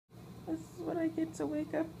This is what I get to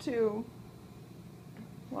wake up to.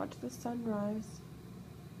 Watch the sunrise.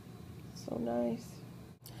 So nice.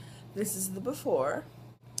 This is the before.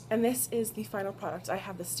 And this is the final product. I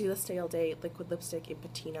have the Stila Stale Day liquid lipstick in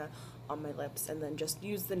patina on my lips, and then just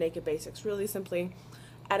use the Naked Basics really simply.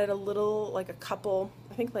 Added a little, like a couple,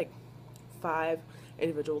 I think like 5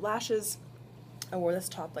 individual lashes. I wore this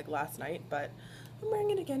top like last night, but I'm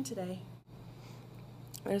wearing it again today.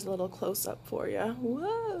 There's a little close-up for you.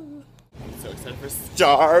 Whoa! I'm so excited for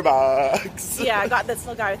Starbucks! Yeah, I got this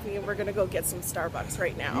little guy with me, and we're gonna go get some Starbucks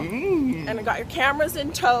right now. And I got your cameras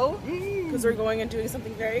in tow, because we're going and doing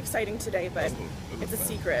something very exciting today, but it's a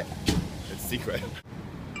secret. It's secret.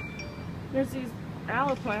 There's these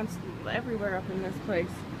aloe plants everywhere up in this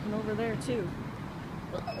place, and over there too.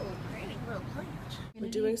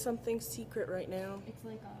 We're doing something secret right now. It's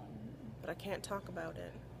like, but I can't talk about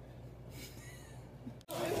it.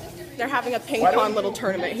 They're having a ping pong little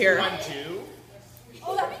tournament here.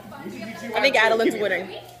 Oh, that'd be fun. I think Adeline's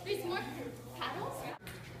winning. There's more paddles?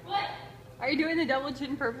 What? Are you doing the double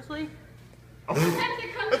chin purposely?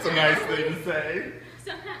 That's a nice thing to say.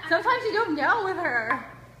 Sometimes you don't know with her.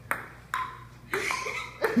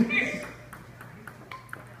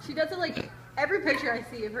 She does it like every picture I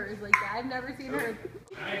see of her is like that. I've never seen her.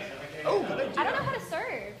 Oh, I don't know how to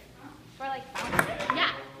serve. Or like bounce it.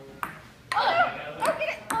 Yeah. Oh, oh, get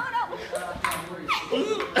it. Oh no.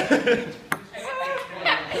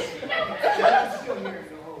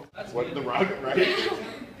 What, the rug, right?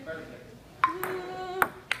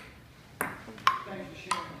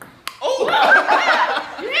 Oh!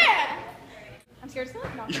 Yeah! I'm scared to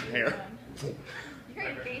like knock Your hair. You got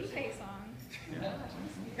your game face on.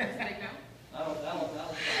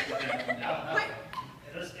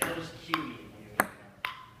 It'll just cue you.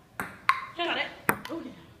 Got it. Oh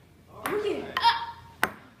yeah. Oh yeah.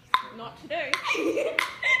 Not today.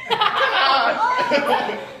 I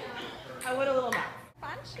went a little mouth.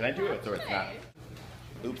 Can I do it or it's not?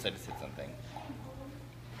 Oops, I just hit something.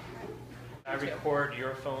 I record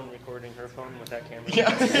your phone recording her phone with that camera.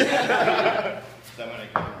 Yeah. So when I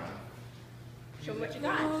come around. Show me what you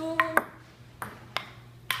got.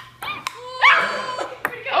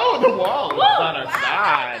 Oh, the wall is on our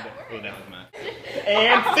side. Oh, that was mine.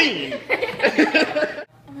 And scene.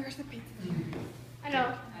 Oh my gosh, the pizza. I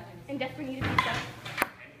know. And desperately need a pizza.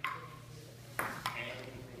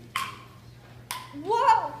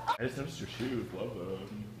 Whoa! I just noticed your shoes. Love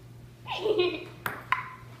them.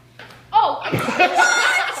 Oh! What?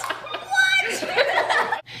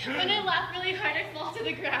 When I laugh really hard, I fall to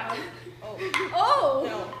the ground. Oh. Oh!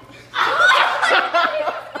 No.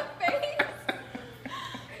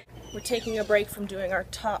 We're taking a break from doing our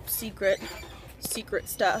top secret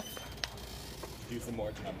stuff. Do some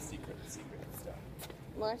more top secret stuff.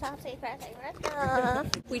 More top secret stuff.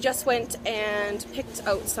 We just went and picked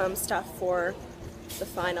out some stuff for the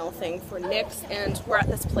final thing for NYX, and we're at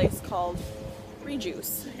this place called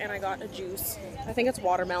Rejuice, and I got a juice. I think it's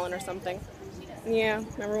watermelon or something. Yeah,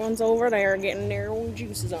 everyone's over there getting their own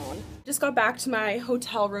juices on. Just got back to my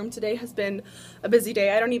hotel room. Today has been a busy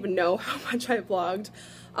day. I don't even know how much I vlogged.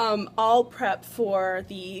 All prep for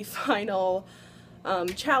the final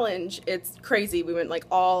challenge. It's crazy. We went like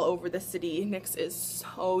all over the city. NYX is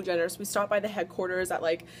so generous. We stopped by the headquarters at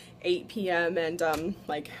like 8 p.m. and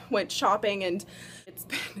like went shopping, and it's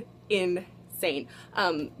been insane.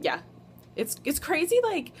 Yeah, it's crazy,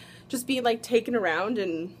 like just being like taken around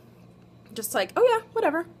and just like, oh yeah,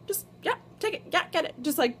 whatever, just yeah, take it, yeah, get it,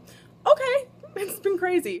 just like, okay. It's been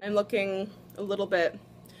crazy. I'm looking a little bit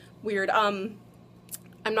weird. I'm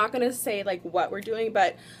not gonna say like what we're doing,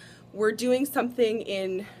 but we're doing something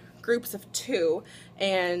in groups of 2,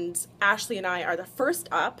 and Ashley and I are the first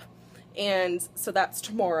up, and so that's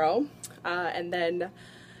tomorrow, and then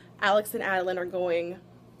Alex and Adeline are going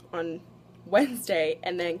on Wednesday,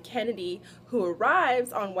 and then Kennedy, who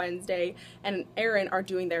arrives on Wednesday, and Erin are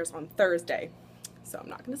doing theirs on Thursday. So I'm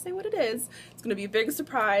not going to say what it is. It's going to be a big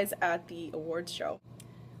surprise at the awards show.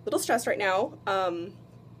 A little stressed right now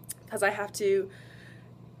because I have to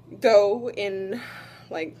go in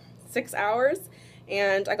like 6 hours,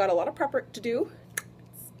 and I got a lot of prep work to do.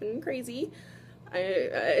 It's been crazy.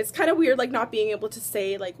 It's kind of weird like not being able to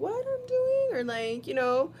say like what I'm doing, or like, you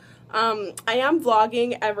know, I am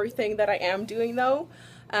vlogging everything that I am doing though.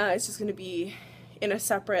 It's just gonna be in a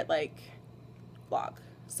separate like vlog,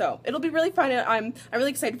 so it'll be really fun. I'm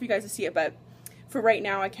really excited for you guys to see it, but for right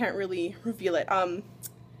now I can't really reveal it.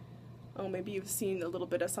 Oh, maybe you've seen a little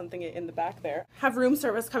bit of something in the back there. Have room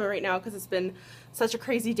service coming right now because it's been such a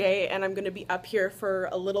crazy day, and I'm gonna be up here for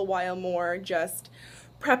a little while more, just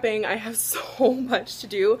prepping. I have so much to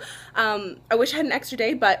do. I wish I had an extra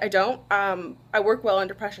day, but I don't. I work well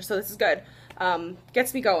under pressure, so this is good.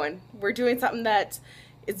 Gets me going. We're doing something that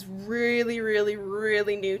is really, really,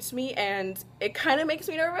 really new to me, and it kind of makes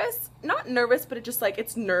me nervous. Not nervous, but it just like,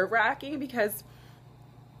 it's nerve-wracking because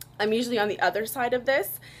I'm usually on the other side of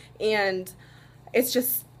this, and it's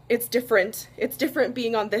just, it's different. It's different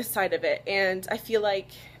being on this side of it, and I feel like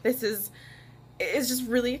this is just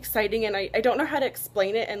really exciting, and I don't know how to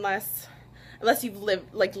explain it unless you've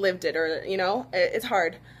lived it, or, you know, it's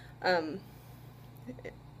hard.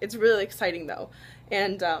 It's really exciting though,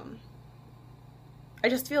 and I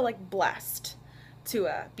just feel like blessed to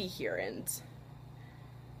be here and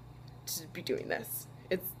to be doing this.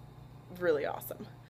 It's really awesome.